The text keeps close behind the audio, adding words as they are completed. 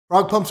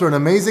Frog pumps are an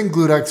amazing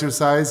glute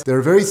exercise.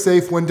 They're very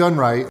safe when done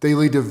right. They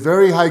lead to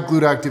very high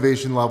glute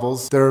activation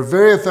levels. There are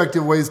very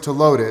effective ways to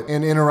load it.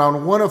 And in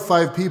around 1 of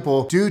 5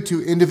 people, due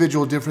to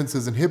individual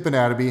differences in hip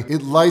anatomy,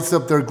 it lights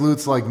up their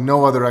glutes like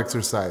no other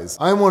exercise.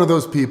 I'm one of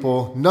those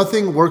people.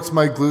 Nothing works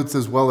my glutes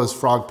as well as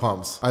frog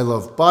pumps. I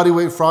love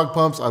bodyweight frog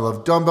pumps. I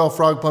love dumbbell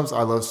frog pumps.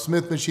 I love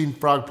Smith machine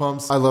frog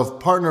pumps. I love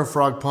partner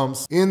frog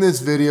pumps. In this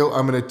video,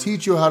 I'm going to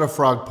teach you how to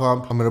frog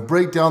pump. I'm going to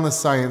break down the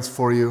science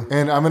for you,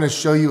 and I'm going to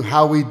show you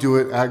how we do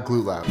it at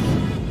Glute Lab.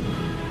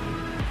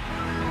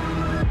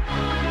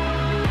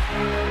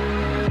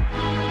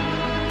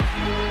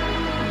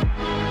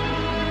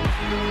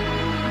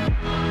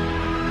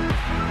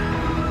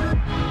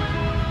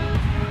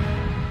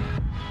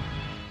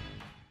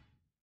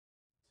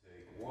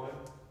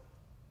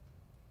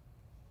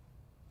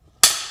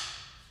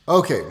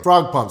 Okay,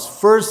 frog pumps.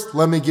 First,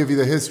 let me give you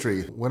the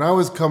history. When I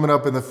was coming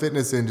up in the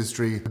fitness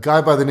industry, a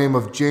guy by the name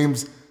of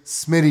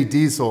Smitty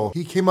Diesel,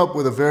 he came up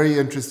with a very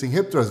interesting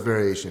hip thrust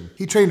variation.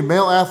 He trained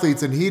male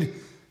athletes and he'd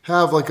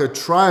have like a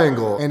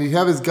triangle and he'd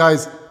have his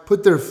guys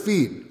put their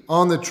feet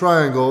on the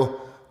triangle,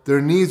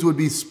 their knees would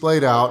be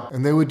splayed out,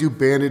 and they would do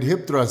banded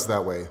hip thrusts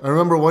that way. I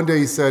remember one day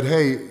he said,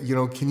 hey,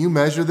 can you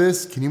measure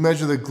this? Can you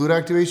measure the glute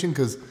activation?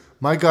 Because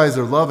my guys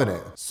are loving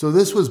it. So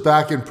this was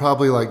back in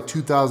probably like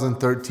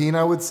 2013,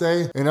 I would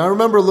say. And I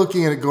remember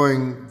looking at it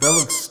going, that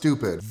looks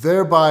stupid.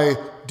 Thereby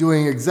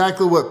doing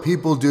exactly what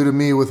people do to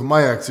me with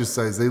my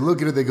exercise. They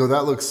look at it, they go,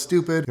 that looks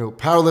stupid.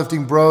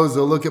 Powerlifting bros,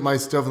 they'll look at my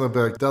stuff and they'll be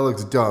like, that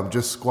looks dumb,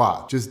 just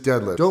squat, just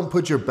deadlift. Don't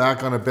put your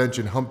back on a bench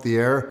and hump the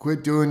air.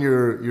 Quit doing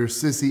your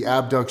sissy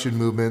abduction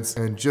movements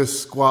and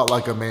just squat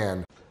like a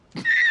man.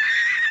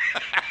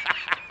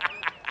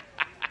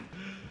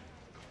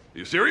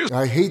 You serious?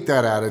 I hate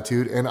that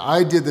attitude, and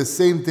I did the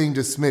same thing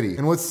to Smitty.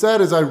 And what's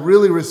sad is I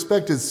really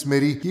respected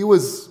Smitty. He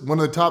was one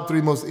of the top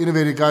 3 most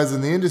innovative guys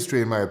in the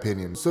industry, in my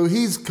opinion. So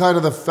he's kind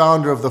of the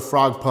founder of the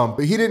frog pump,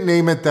 but he didn't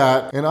name it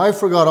that, and I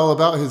forgot all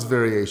about his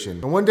variation.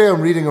 And one day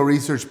I'm reading a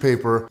research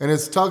paper, and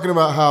it's talking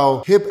about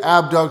how hip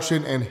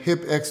abduction and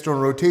hip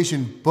external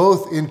rotation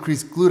both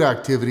increase glute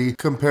activity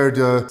compared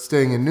to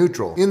staying in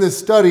neutral. In the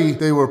study,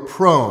 they were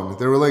prone.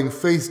 They were laying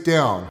face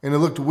down, and it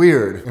looked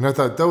weird. And I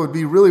thought that would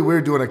be really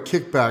weird doing a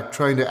kickback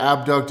trying to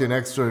abduct and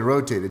externally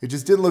rotate it. It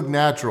just didn't look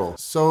natural.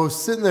 So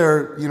sitting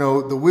there,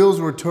 the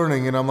wheels were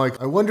turning and I'm like,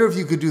 I wonder if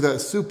you could do that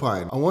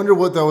supine. I wonder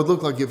what that would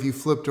look like if you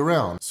flipped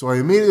around. So I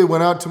immediately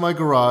went out to my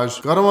garage,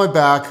 got on my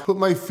back, put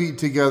my feet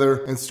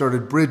together and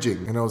started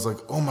bridging. And I was like,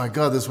 oh my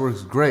God, this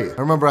works great.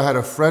 I remember I had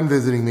a friend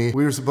visiting me.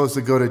 We were supposed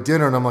to go to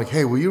dinner and I'm like,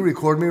 hey, will you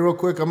record me real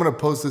quick? I'm gonna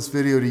post this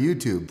video to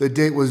YouTube. The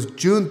date was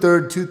June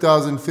 3rd,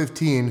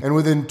 2015. And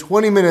within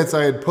 20 minutes,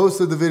 I had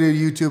posted the video to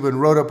YouTube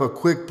and wrote up a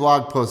quick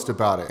blog post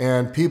about it.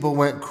 And people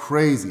went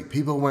crazy.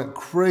 People went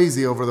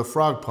crazy over the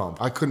frog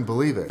pump. I couldn't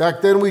believe it.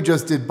 Back then we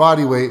just did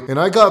body weight and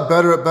I got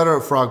better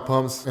at frog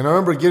pumps. And I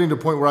remember getting to a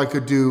point where I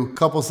could do a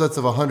couple sets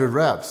of 100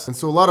 reps. And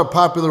so a lot of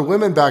popular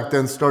women back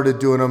then started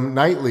doing them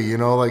nightly,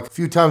 like a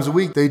few times a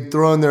week, they'd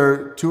throw in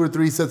their 2 or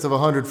 3 sets of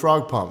 100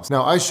 frog pumps.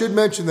 Now I should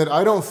mention that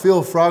I don't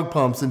feel frog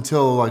pumps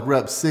until like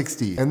rep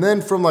 60. And then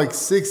from like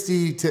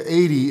 60 to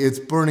 80, it's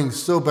burning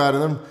so bad.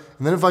 And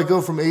then if I go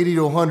from 80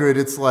 to 100,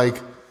 it's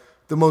like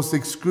the most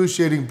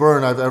excruciating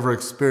burn I've ever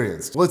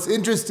experienced. What's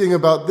interesting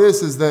about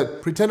this is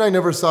that, pretend I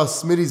never saw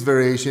Smitty's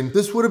variation,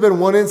 this would have been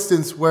one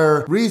instance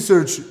where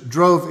research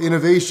drove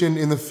innovation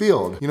in the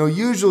field.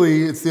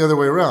 Usually it's the other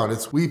way around.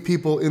 It's we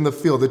people in the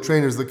field, the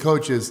trainers, the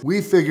coaches, we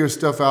figure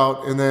stuff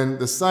out and then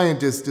the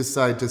scientists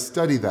decide to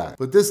study that.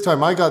 But this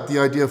time I got the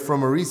idea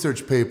from a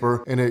research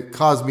paper and it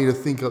caused me to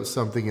think up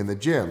something in the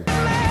gym.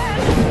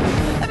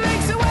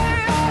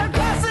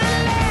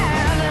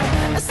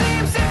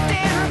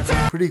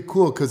 Pretty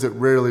cool because it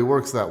rarely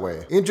works that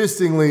way.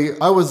 Interestingly,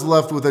 I was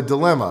left with a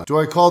dilemma. Do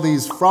I call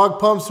these frog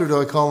pumps or do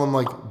I call them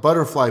like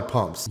butterfly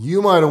pumps?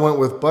 You might have went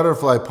with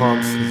butterfly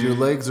pumps because your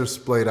legs are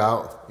splayed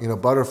out in a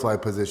butterfly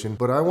position,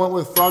 but I went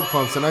with frog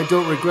pumps and I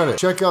don't regret it.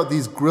 Check out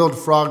these grilled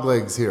frog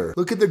legs here.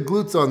 Look at the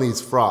glutes on these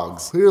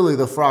frogs. Clearly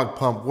the frog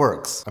pump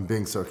works. I'm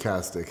being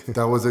sarcastic.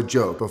 That was a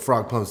joke, but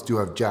frog pumps do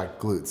have jacked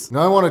glutes.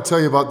 Now I want to tell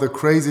you about the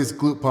craziest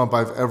glute pump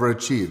I've ever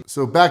achieved.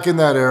 So back in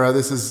that era,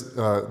 this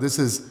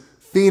is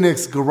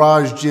Phoenix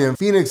Garage Gym,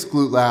 Phoenix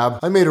Glute Lab.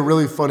 I made a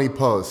really funny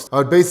post. I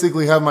would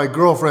basically have my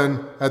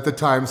girlfriend at the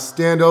time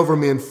stand over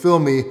me and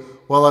film me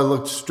while I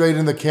looked straight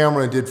in the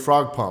camera and did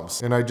frog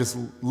pumps. And I just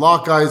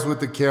lock eyes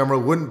with the camera,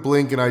 wouldn't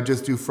blink, and I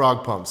just do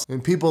frog pumps.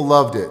 And people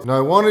loved it. And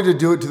I wanted to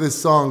do it to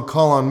this song,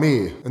 Call on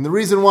Me. And the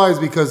reason why is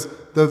because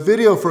the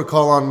video for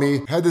Call on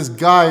Me had this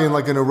guy in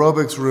like an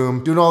aerobics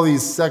room doing all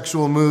these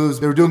sexual moves.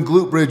 They were doing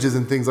glute bridges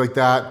and things like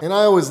that. And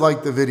I always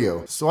liked the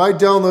video. So I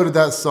downloaded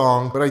that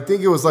song, but I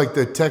think it was like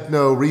the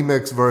techno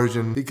remix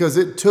version because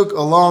it took a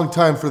long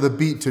time for the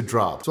beat to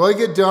drop. So I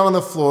get down on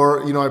the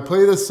floor, I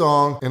play the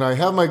song and I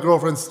have my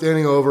girlfriend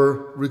standing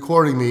over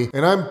recording me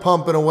and I'm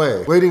pumping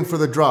away, waiting for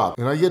the drop.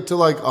 And I get to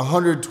like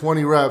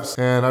 120 reps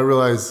and I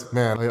realize,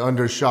 man, I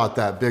undershot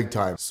that big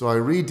time. So I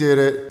redid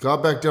it,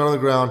 got back down on the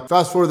ground,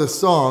 fast forward the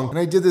song, and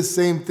I did the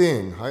same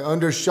thing. I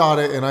undershot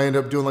it and I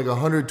ended up doing like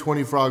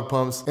 120 frog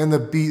pumps and the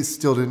beat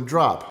still didn't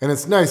drop. And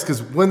it's nice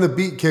because when the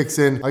beat kicks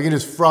in, I can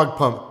just frog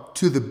pump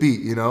to the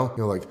beat, you know?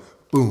 Like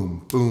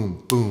boom,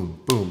 boom,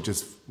 boom, boom,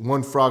 just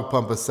one frog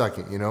pump a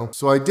second, you know?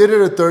 So I did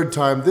it a third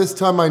time. This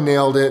time I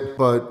nailed it,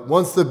 but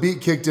once the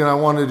beat kicked in, I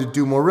wanted to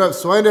do more reps.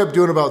 So I ended up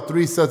doing about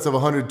 3 sets of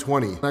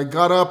 120. And I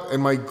got up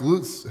and my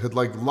glutes had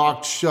like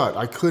locked shut.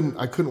 I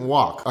couldn't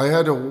walk. I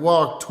had to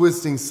walk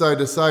twisting side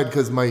to side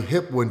because my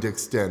hip wouldn't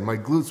extend. My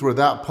glutes were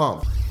that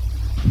pumped.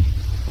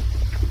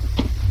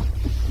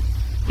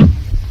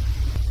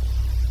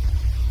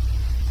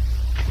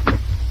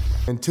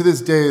 And to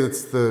this day,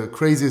 it's the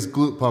craziest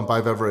glute pump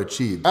I've ever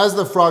achieved. As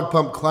the frog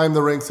pump climbed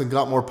the ranks and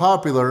got more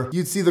popular,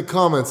 you'd see the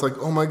comments like,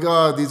 oh my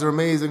God, these are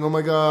amazing. Oh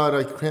my God,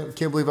 I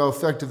can't believe how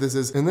effective this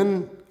is. And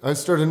then I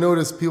started to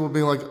notice people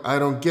being like, I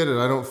don't get it.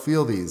 I don't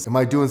feel these. Am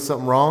I doing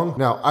something wrong?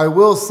 Now, I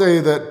will say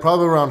that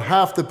probably around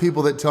half the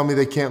people that tell me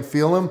they can't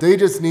feel them, they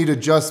just need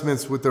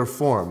adjustments with their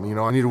form. You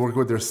know, I need to work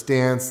with their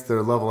stance,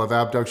 their level of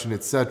abduction,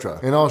 etc.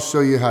 And I'll show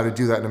you how to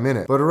do that in a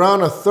minute. But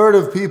around a third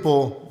of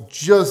people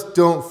just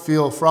don't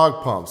feel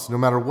frog pumps, no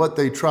matter what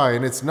they try.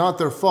 And it's not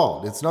their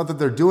fault. It's not that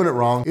they're doing it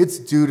wrong. It's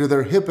due to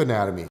their hip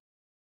anatomy.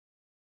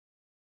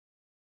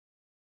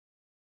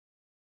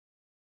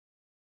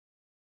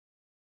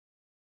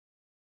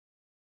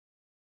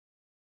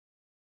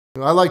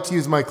 I like to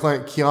use my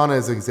client Kiana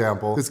as an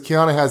example because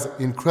Kiana has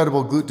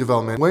incredible glute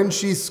development. When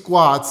she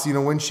squats, you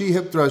know, when she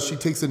hip thrusts, she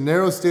takes a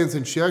narrow stance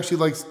and she actually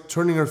likes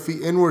turning her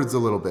feet inwards a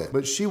little bit.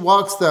 But she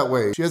walks that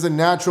way. She has a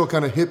natural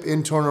kind of hip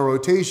internal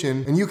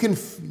rotation, and you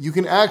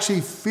can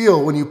actually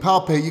feel when you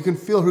palpate, you can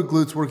feel her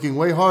glutes working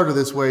way harder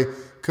this way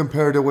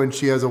compared to when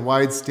she has a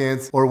wide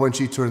stance or when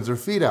she turns her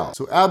feet out.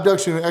 So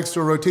abduction and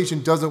external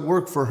rotation doesn't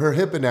work for her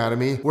hip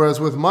anatomy. Whereas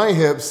with my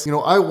hips, you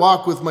know, I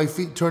walk with my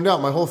feet turned out.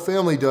 My whole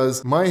family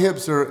does. My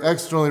hips are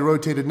externally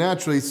rotated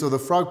naturally, so the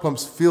frog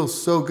pumps feel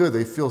so good.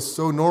 They feel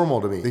so normal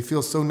to me. They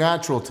feel so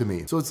natural to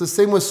me. So it's the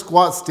same with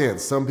squat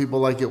stance. Some people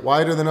like it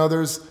wider than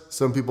others.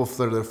 Some people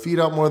flare their feet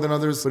out more than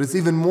others, but it's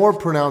even more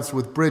pronounced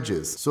with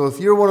bridges. So if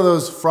you're one of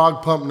those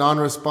frog pump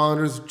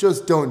non-responders,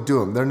 just don't do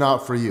them. They're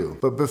not for you.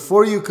 But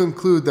before you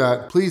conclude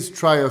that, please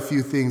try a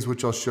few things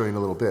which I'll show you in a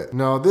little bit.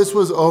 Now, this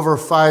was over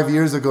 5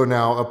 years ago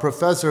now. A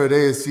professor at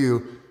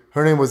ASU,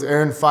 her name was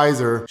Erin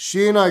Pfizer.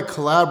 She and I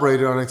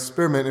collaborated on an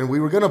experiment and we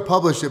were gonna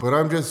publish it, but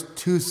I'm just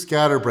too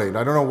scatterbrained.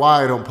 I don't know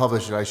why I don't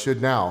publish it. I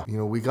should now. You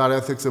know, we got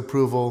ethics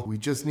approval. We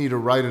just need to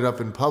write it up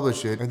and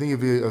publish it. I think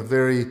it'd be a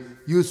very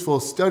useful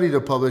study to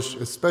publish,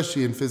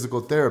 especially in physical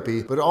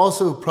therapy, but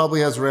also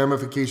probably has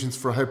ramifications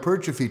for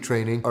hypertrophy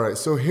training. All right,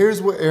 so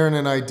here's what Erin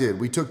and I did.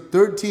 We took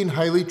 13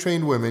 highly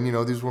trained women, you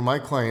know, these were my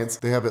clients.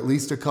 They have at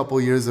least a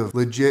couple years of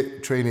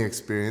legit training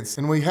experience,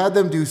 and we had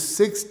them do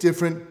 6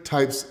 different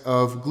types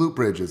of glute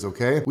bridges,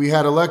 okay? We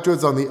had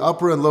electrodes on the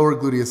upper and lower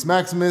gluteus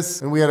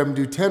maximus, and we had them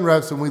do 10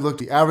 reps, and we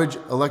looked at the average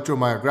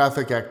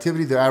electromyographic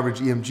activity, the average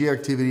EMG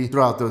activity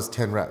throughout those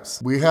 10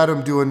 reps. We had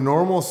them do a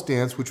normal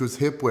stance, which was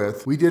hip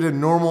width. We did a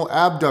normal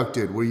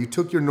abducted, where you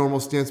took your normal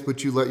stance,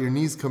 but you let your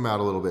knees come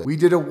out a little bit. We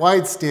did a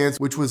wide stance,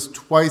 which was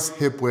twice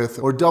hip width,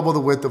 or double the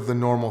width of the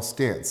normal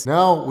stance.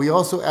 Now, we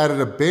also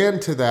added a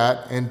band to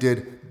that and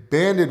did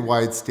banded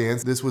wide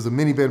stance. This was a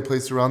mini band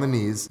placed around the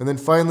knees. And then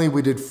finally,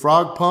 we did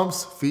frog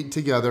pumps, feet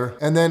together,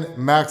 and then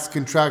max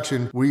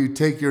contraction, where you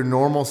take your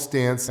normal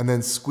stance and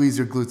then squeeze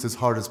your glutes as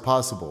hard as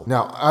possible.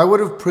 Now, I would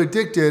have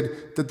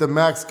predicted that the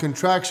max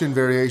contraction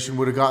variation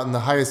would have gotten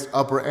the highest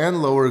upper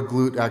and lower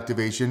glute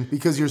activation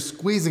because you're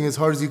squeezing as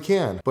hard as you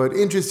can. But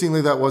interestingly,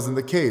 that wasn't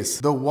the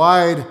case. The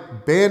wide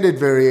banded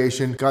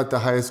variation got the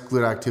highest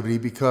glute activity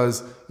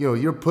because, you know,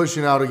 you're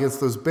pushing out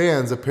against those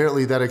bands.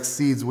 Apparently that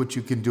exceeds what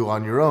you can do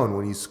on your own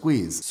when you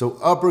squeeze. So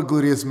upper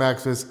gluteus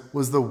maximus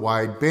was the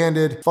wide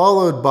banded,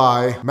 followed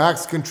by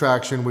max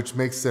contraction, which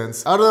makes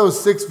sense. Out of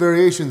those 6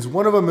 variations,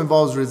 one of them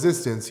involves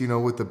resistance, you know,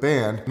 with the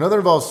band. Another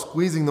involves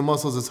squeezing the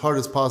muscles as hard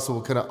as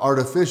possible, kind of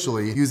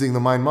artificially using the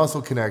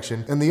mind-muscle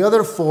connection. And the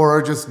other 4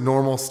 are just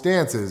normal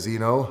stances, you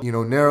know,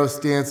 narrow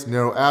stance,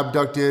 narrow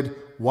abducted,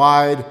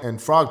 wide,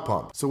 and frog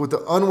pump. So with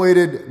the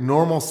unweighted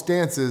normal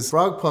stances,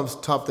 frog pumps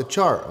top the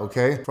chart,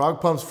 okay? Frog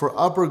pumps for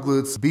upper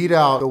glutes beat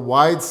out the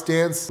wide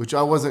stance, which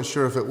I wasn't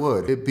sure if it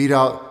would. It beat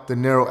out the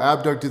narrow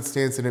abducted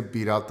stance and it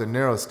beat out the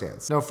narrow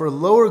stance. Now for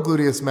lower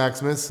gluteus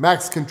maximus,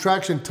 max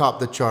contraction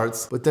topped the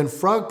charts, but then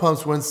frog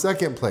pumps were in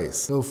second place.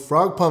 So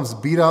frog pumps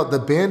beat out the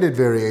banded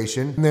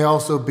variation, and they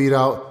also beat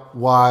out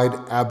wide,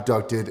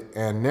 abducted,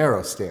 and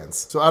narrow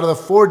stance. So out of the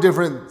 4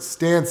 different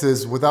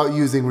stances without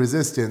using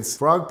resistance,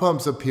 frog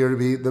pumps appear to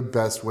be the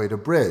best way to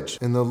bridge.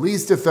 And the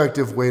least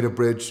effective way to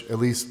bridge, at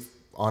least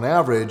on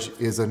average,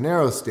 is a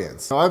narrow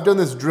stance. Now I've done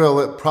this drill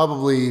at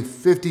probably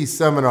 50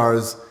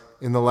 seminars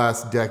in the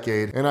last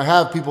decade, and I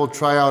have people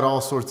try out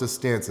all sorts of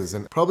stances,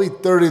 and probably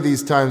 30 of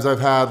these times I've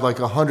had like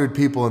 100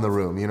 people in the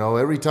room. You know,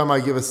 every time I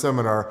give a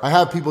seminar, I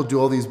have people do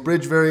all these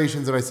bridge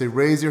variations, and I say,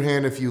 raise your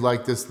hand if you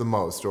like this the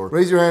most, or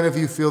raise your hand if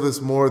you feel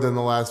this more than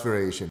the last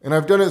variation. And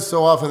I've done it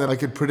so often that I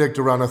could predict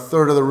around a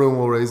third of the room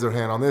will raise their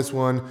hand on this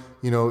one,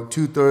 you know,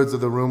 2/3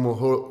 of the room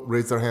will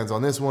raise their hands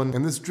on this one.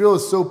 And this drill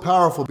is so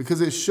powerful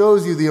because it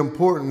shows you the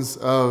importance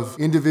of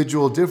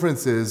individual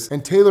differences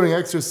and tailoring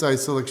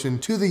exercise selection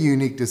to the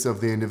uniqueness of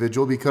the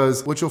individual,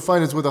 because what you'll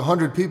find is with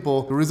 100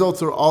 people, the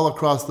results are all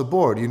across the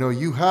board. You know,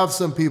 you have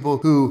some people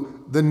who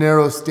the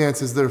narrow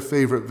stance is their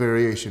favorite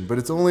variation, but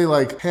it's only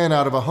like 10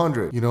 out of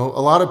 100. You know,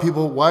 a lot of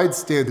people, wide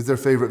stance is their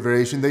favorite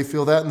variation. They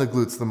feel that in the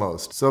glutes the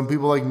most. Some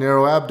people like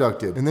narrow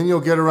abducted. And then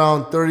you'll get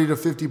around 30 to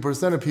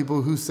 50% of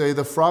people who say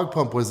the frog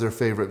pump was their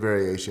favorite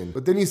variation.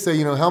 But then you say,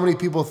 you know, how many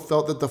people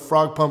felt that the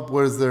frog pump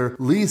was their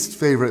least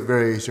favorite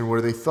variation, where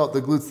they felt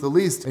the glutes the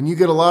least? And you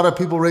get a lot of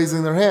people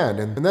raising their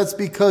hand. And that's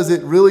because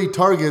it really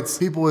targets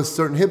people with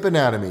certain hip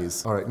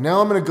anatomies. All right,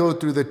 now I'm gonna go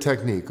through the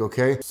technique,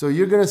 okay? So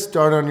you're gonna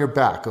start on your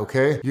back,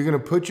 okay? You're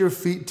gonna put your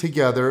feet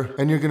together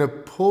and you're gonna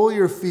pull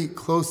your feet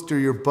close to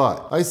your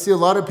butt. I see a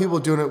lot of people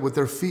doing it with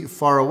their feet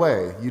far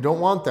away. You don't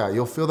want that.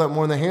 You'll feel that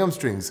more in the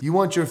hamstrings. You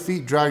want your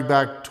feet dragged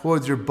back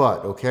towards your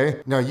butt,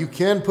 okay? Now you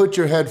can put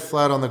your head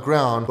flat on the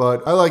ground,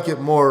 but I like it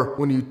more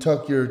when you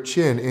tuck your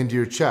chin into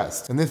your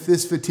chest. And if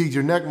this fatigues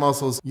your neck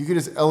muscles, you can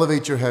just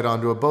elevate your head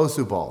onto a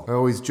Bosu ball. I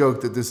always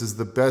joke that this is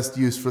the best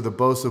use for the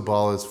Bosu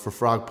ball is for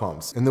frog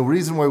pumps. And the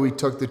reason why we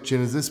tuck the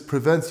chin is this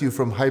prevents you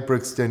from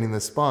hyperextending the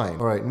spine.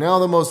 All right, now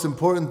the most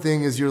important thing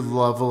is your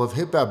level of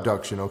hip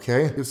abduction,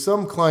 okay? You have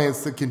some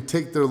clients that can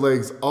take their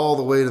legs all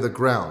the way to the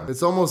ground.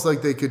 It's almost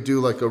like they could do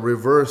like a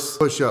reverse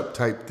push-up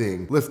type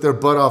thing. Lift their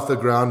butt off the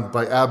ground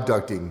by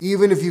abducting.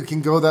 Even if you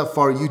can go that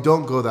far, you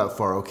don't go that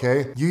far,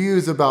 okay? You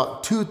use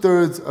about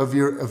 2/3 of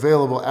your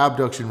available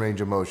abduction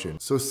range of motion.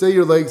 So say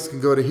your legs can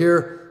go to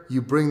here,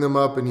 you bring them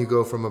up and you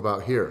go from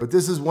about here. But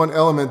this is one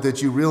element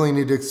that you really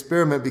need to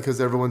experiment because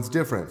everyone's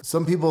different.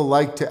 Some people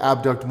like to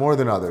abduct more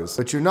than others,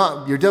 but you're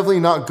definitely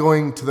not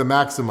going to the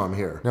maximum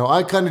here. Now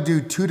I kind of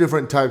do two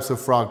different types of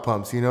frog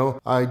pumps, you know?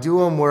 I do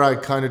them where I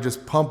kind of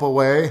just pump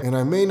away, and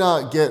I may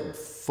not get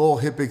full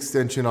hip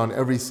extension on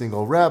every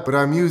single rep, but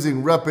I'm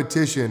using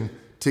repetition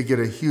to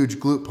get a huge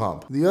glute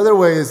pump. The other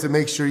way is to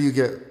make sure you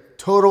get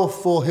total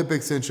full hip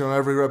extension on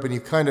every rep and you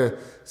kind of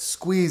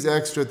squeeze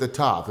extra at the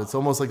top. It's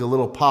almost like a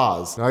little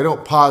pause. Now I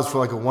don't pause for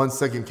like a 1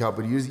 second count,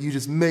 but you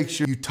just make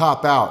sure you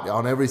top out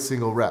on every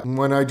single rep. And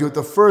when I do it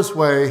the first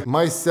way,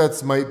 my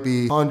sets might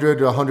be 100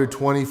 to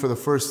 120 for the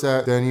first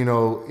set, then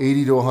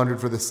 80 to 100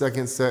 for the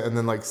second set, and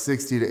then like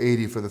 60 to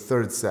 80 for the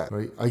third set,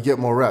 right? I get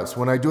more reps.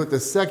 When I do it the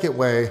second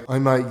way, I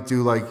might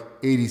do like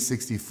 80,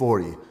 60,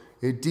 40.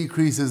 It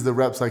decreases the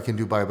reps I can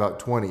do by about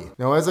 20.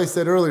 Now, as I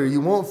said earlier,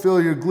 you won't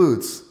feel your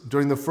glutes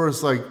during the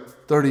first like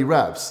 30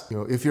 reps.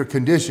 If you're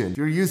conditioned, if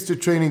you're used to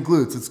training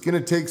glutes, it's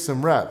gonna take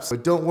some reps.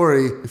 But don't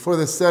worry, before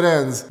the set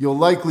ends, you'll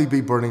likely be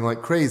burning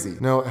like crazy.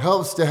 Now, it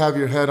helps to have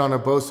your head on a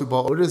Bosu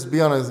ball or just be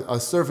on a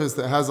surface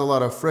that has a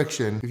lot of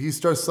friction. If you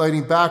start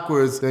sliding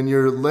backwards, then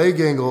your leg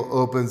angle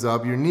opens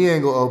up, your knee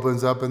angle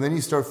opens up, and then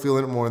you start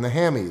feeling it more in the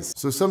hammies.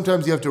 So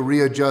sometimes you have to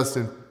readjust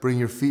and bring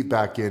your feet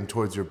back in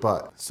towards your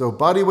butt. So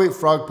bodyweight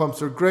frog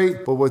pumps are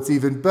great, but what's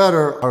even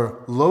better are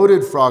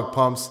loaded frog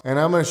pumps, and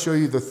I'm gonna show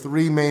you the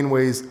 3 main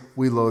ways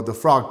we load the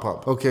frog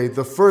pump. Okay,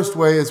 the first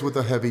way is with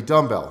a heavy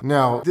dumbbell.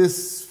 Now,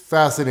 this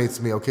fascinates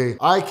me, okay?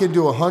 I can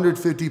do a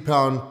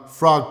 150-pound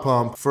frog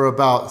pump for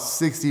about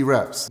 60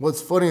 reps.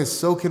 What's funny is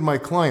so can my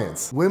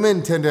clients.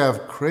 Women tend to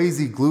have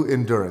crazy glute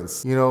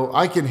endurance.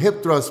 I can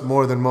hip thrust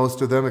more than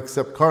most of them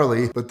except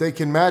Carly, but they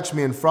can match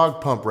me in frog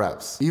pump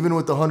reps, even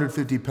with the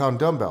 150-pound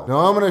dumbbell. Now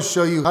I'm gonna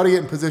show you how to get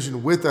in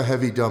position with a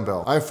heavy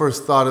dumbbell. I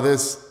first thought of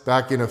this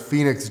back in a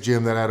Phoenix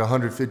gym that had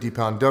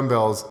 150-pound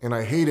dumbbells, and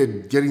I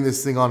hated getting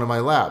this thing onto my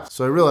lap.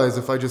 So I realized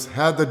if I just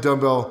had the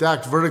dumbbell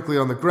stacked vertically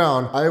on the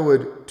ground, I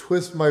would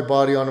twist my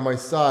body onto my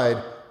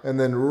side and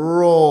then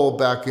roll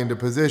back into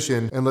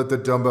position and let the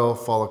dumbbell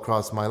fall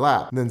across my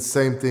lap. And then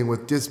same thing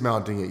with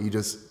dismounting it. You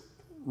just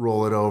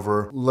roll it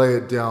over, lay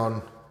it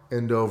down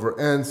end over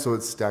end so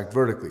it's stacked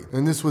vertically.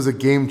 And this was a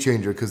game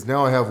changer because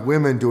now I have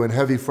women doing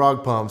heavy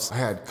frog pumps. I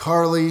had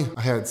Carly,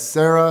 I had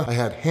Sarah, I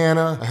had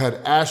Hannah, I had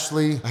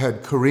Ashley, I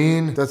had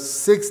Corrine. That's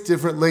 6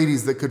 different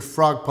ladies that could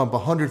frog pump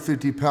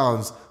 150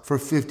 pounds for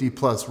 50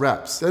 plus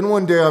reps. Then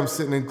one day I'm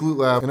sitting in Glute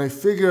Lab and I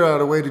figured out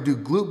a way to do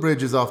glute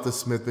bridges off the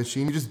Smith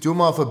machine. You just do them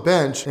off a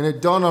bench, and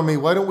it dawned on me,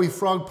 why don't we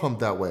frog pump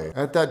that way?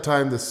 At that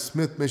time, the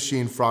Smith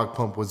machine frog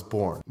pump was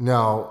born.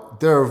 Now,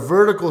 there are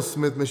vertical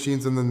Smith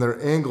machines and then there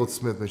are angled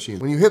Smith machines.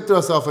 When you hip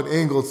thrust off an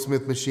angled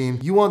Smith machine,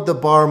 you want the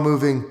bar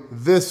moving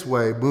this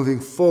way, moving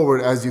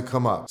forward as you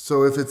come up.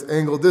 So if it's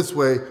angled this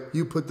way,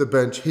 you put the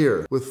bench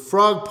here. With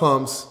frog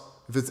pumps,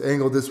 If it's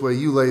angled this way,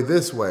 you lay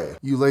this way.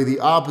 You lay the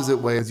opposite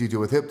way as you do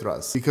with hip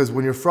thrusts. Because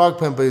when you're frog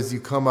pumping, as you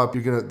come up,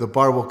 the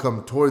bar will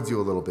come towards you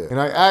a little bit. And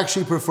I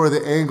actually prefer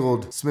the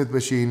angled Smith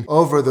machine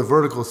over the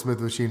vertical Smith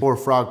machine for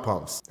frog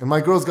pumps. And my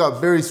girls got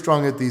very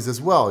strong at these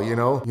as well, you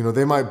know.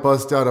 They might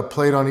bust out a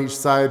plate on each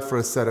side for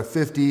a set of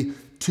 50,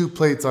 2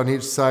 plates on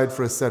each side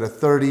for a set of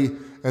 30,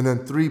 and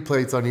then 3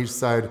 plates on each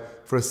side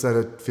for a set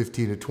of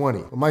 15 to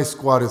 20. But my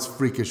squat is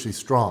freakishly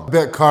strong. I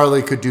bet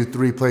Carly could do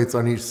 3 plates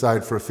on each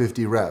side for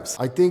 50 reps.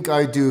 I think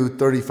I do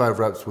 35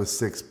 reps with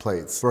 6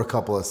 plates for a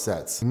couple of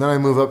sets. And then I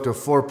move up to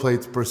 4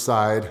 plates per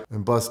side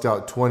and bust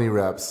out 20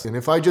 reps. And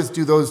if I just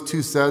do those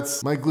 2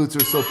 sets, my glutes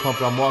are so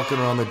pumped I'm walking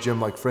around the gym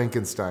like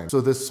Frankenstein.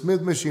 So the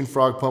Smith machine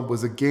frog pump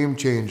was a game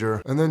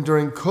changer. And then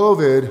during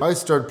COVID, I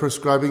started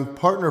prescribing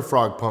partner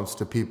frog pumps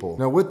to people.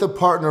 Now with the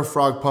partner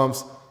frog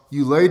pumps,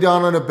 you lay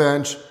down on a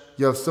bench,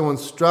 you have someone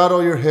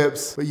straddle your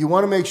hips, but you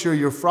want to make sure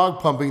you're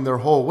frog pumping their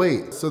whole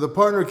weight. So the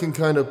partner can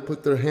kind of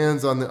put their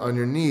hands on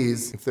your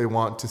knees if they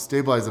want to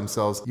stabilize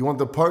themselves. You want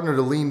the partner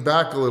to lean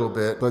back a little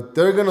bit, but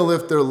they're going to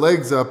lift their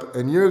legs up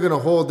and you're going to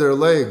hold their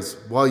legs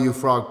while you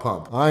frog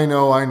pump. I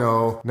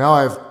know. Now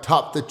I've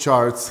topped the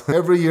charts.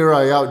 Every year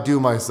I outdo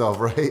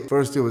myself, right?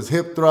 First it was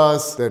hip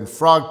thrusts, then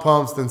frog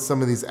pumps, then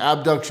some of these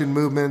abduction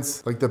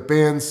movements, like the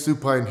band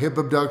supine hip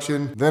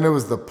abduction. Then it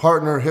was the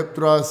partner hip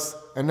thrusts.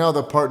 And now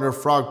the partner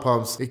frog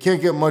pumps. It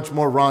can't get much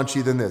more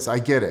raunchy than this, I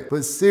get it.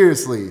 But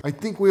seriously, I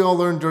think we all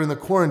learned during the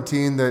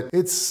quarantine that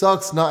it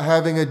sucks not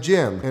having a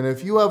gym. And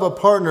if you have a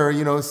partner,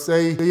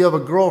 say you have a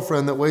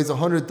girlfriend that weighs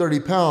 130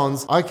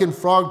 pounds, I can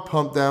frog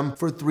pump them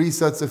for 3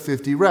 sets of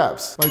 50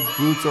 reps. My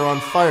glutes are on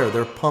fire,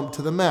 they're pumped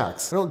to the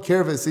max. I don't care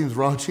if it seems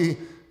raunchy.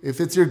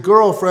 If it's your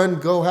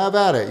girlfriend, go have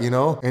at it,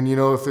 And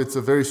if it's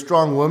a very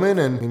strong woman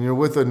and you're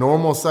with a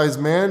normal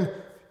sized man,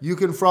 you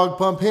can frog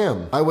pump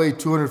him. I weigh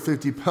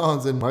 250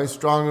 pounds and my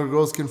stronger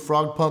girls can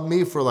frog pump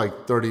me for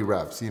like 30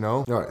 reps,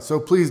 All right,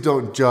 so please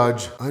don't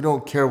judge. I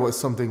don't care what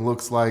something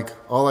looks like.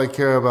 All I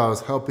care about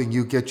is helping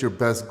you get your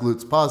best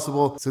glutes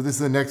possible. So this is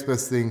the next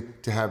best thing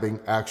to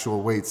having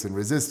actual weights and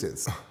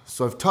resistance.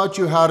 So I've taught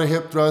you how to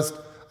hip thrust.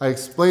 I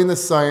explained the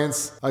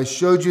science. I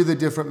showed you the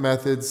different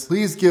methods.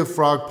 Please give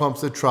frog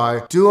pumps a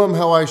try. Do them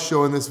how I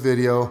show in this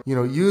video.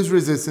 Use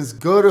resistance,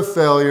 go to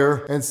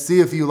failure and see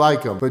if you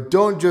like them. But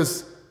don't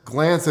just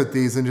glance at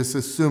these and just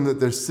assume that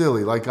they're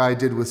silly like I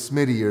did with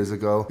Smitty years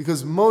ago,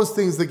 because most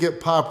things that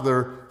get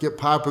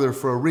popular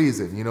for a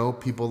reason,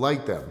 people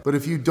like them. But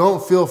if you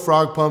don't feel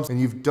frog pumps and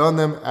you've done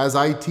them as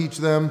I teach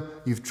them,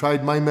 you've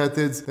tried my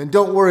methods, then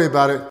don't worry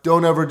about it.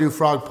 Don't ever do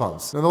frog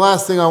pumps. Now the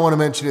last thing I want to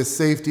mention is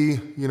safety.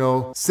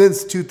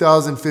 Since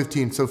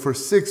 2015, so for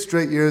 6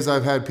 straight years,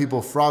 I've had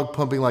people frog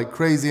pumping like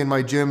crazy in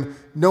my gym.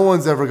 No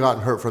one's ever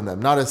gotten hurt from them,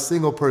 not a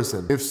single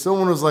person. If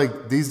someone was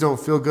like, these don't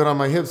feel good on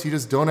my hips, you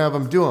just don't have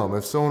them do them.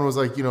 If someone was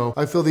like,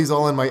 I feel these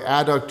all in my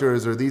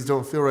adductors or these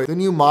don't feel right, then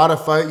you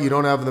modify it, you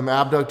don't have them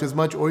abduct as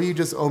much, or you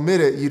just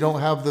omit it, you don't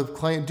have the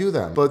client do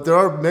them. But there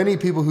are many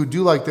people who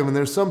do like them, and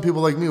there's some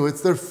people like me who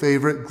it's their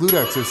favorite glute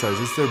exercise.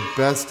 It's their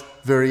best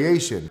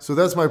variation. So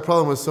that's my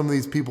problem with some of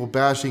these people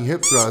bashing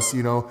hip thrusts.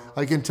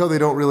 I can tell they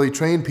don't really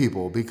train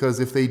people, because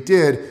if they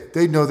did,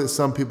 they'd know that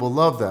some people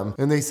love them.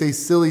 And they say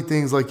silly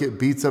things like it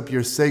beats up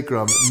your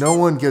sacrum. No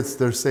one gets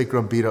their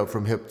sacrum beat up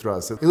from hip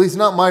thrusts. At least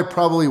not my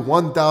probably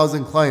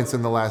 1,000 clients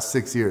in the last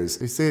 6 years.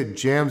 They say it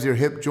jams your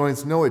hip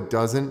joints. No, it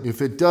doesn't.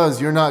 If it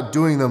does, you're not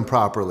doing them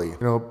properly.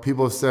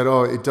 People have said,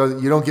 oh, it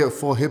does. You don't get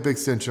full hip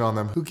extension on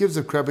them. Who gives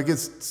a crap? It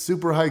gets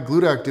super high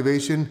glute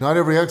activation. Not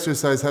every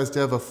exercise has to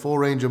have a full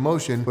range of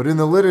motion, but in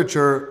the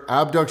literature,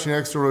 abduction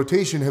and external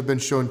rotation have been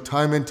shown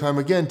time and time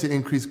again to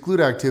increase glute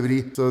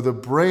activity. So the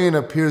brain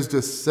appears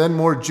to send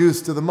more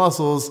juice to the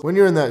muscles when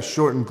you're in that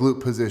shortened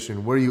glute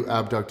position where you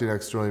abduct and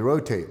externally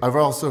rotate. I've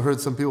also heard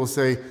some people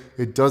say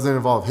it doesn't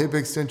involve hip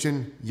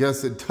extension.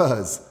 Yes, it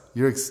does.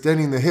 You're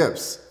extending the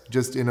hips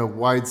just in a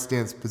wide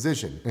stance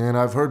position. And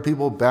I've heard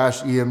people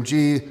bash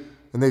EMG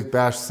and they've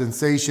bashed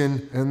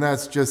sensation, and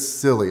that's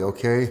just silly,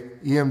 okay?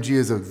 EMG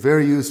is a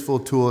very useful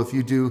tool. If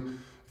you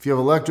have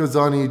electrodes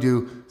on and you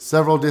do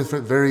several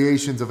different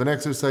variations of an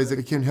exercise,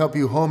 it can help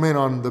you home in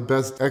on the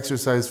best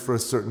exercise for a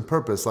certain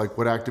purpose, like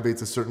what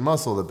activates a certain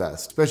muscle the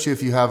best, especially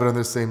if you have it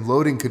under the same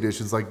loading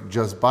conditions like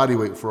just body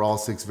weight for all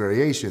 6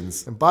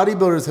 variations. And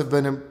bodybuilders have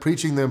been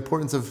preaching the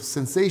importance of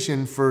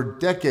sensation for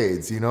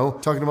decades,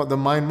 talking about the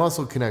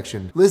mind-muscle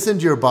connection. Listen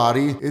to your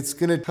body. It's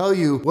gonna tell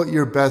you what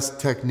your best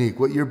technique,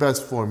 what your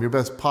best form, your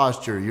best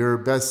posture, your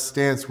best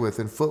stance width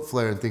and foot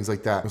flare and things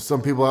like that.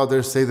 Some people out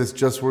there say this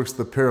just works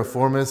the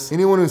piriformis.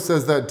 Anyone who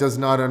says that does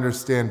not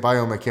understand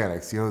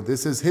biomechanics.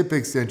 This is hip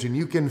extension.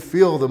 You can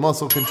feel the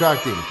muscle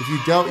contracting. If you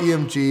doubt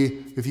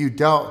EMG, if you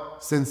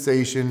doubt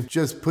sensation,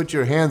 just put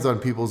your hands on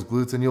people's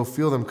glutes and you'll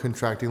feel them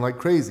contracting like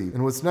crazy.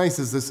 And what's nice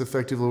is this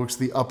effectively works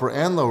the upper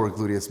and lower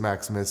gluteus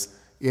maximus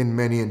in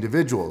many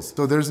individuals.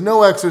 So there's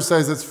no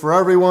exercise that's for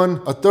everyone.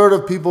 1/3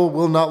 of people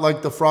will not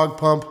like the frog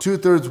pump,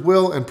 2/3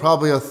 will, and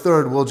probably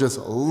 1/3 will just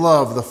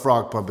love the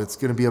frog pump. It's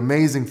gonna be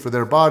amazing for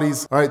their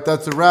bodies. All right,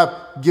 that's a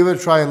wrap. Give it a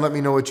try and let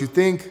me know what you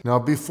think. Now,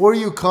 before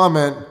you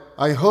comment,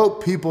 I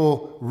hope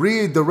people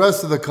read the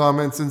rest of the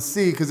comments and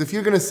see, because if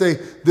you're gonna say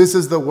this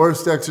is the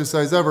worst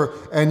exercise ever,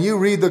 and you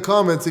read the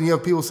comments and you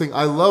have people saying,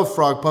 I love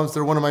frog pumps,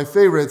 they're one of my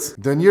favorites,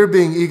 then you're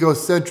being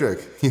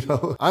egocentric, you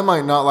know? I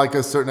might not like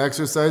a certain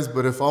exercise,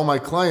 but if all my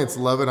clients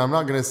love it, I'm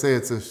not gonna say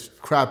it's a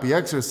crappy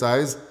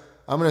exercise.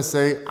 I'm gonna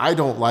say I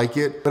don't like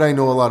it, but I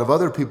know a lot of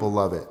other people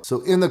love it.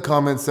 So in the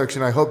comments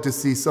section, I hope to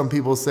see some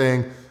people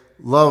saying,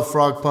 love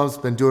frog pumps,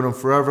 been doing them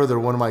forever. They're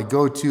one of my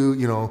go-to,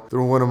 you know,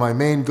 they're one of my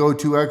main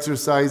go-to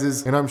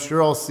exercises. And I'm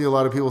sure I'll see a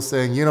lot of people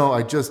saying, you know,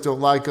 I just don't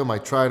like them. I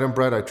tried them,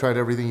 Bret. I tried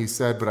everything you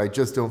said, but I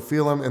just don't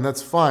feel them. And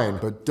that's fine,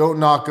 but don't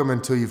knock them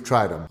until you've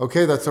tried them.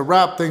 Okay, that's a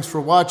wrap. Thanks for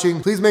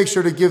watching. Please make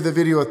sure to give the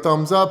video a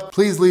thumbs up.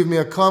 Please leave me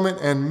a comment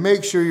and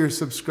make sure you're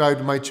subscribed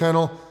to my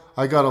channel.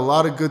 I got a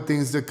lot of good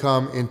things to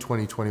come in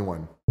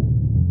 2021.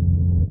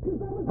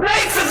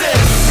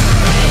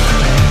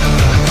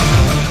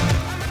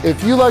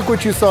 If you like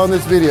what you saw in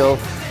this video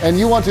and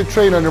you want to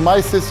train under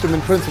my system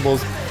and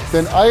principles,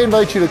 then I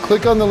invite you to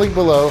click on the link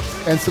below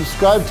and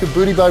subscribe to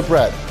Booty by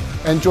Bret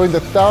and join the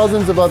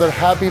thousands of other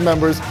happy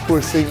members who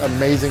are seeing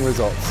amazing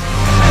results.